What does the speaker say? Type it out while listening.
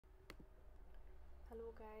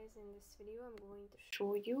Guys, in this video I'm going to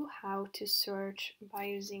show you how to search by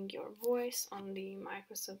using your voice on the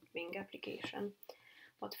Microsoft Bing application.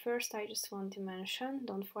 But first I just want to mention,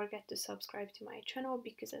 don't forget to subscribe to my channel,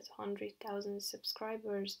 because at 100,000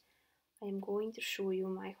 subscribers I am going to show you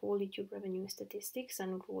my whole YouTube revenue statistics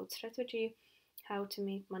and growth strategy, how to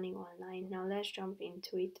make money online. Now let's jump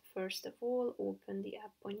into it. First of all, open the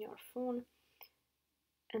app on your phone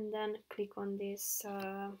and then click on this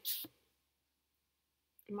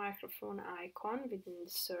microphone icon within the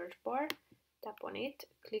search bar. Tap on it,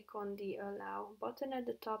 click on the allow button at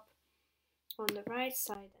the top on the right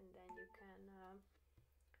side, and then you can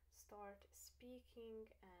start speaking.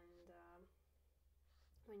 And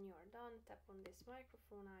when you are done, tap on this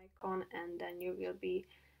microphone icon and then you will be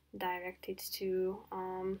directed to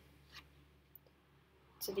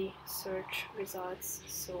the search results.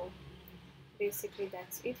 So basically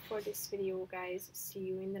that's it for this video, guys. See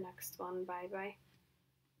you in the next one. Bye bye.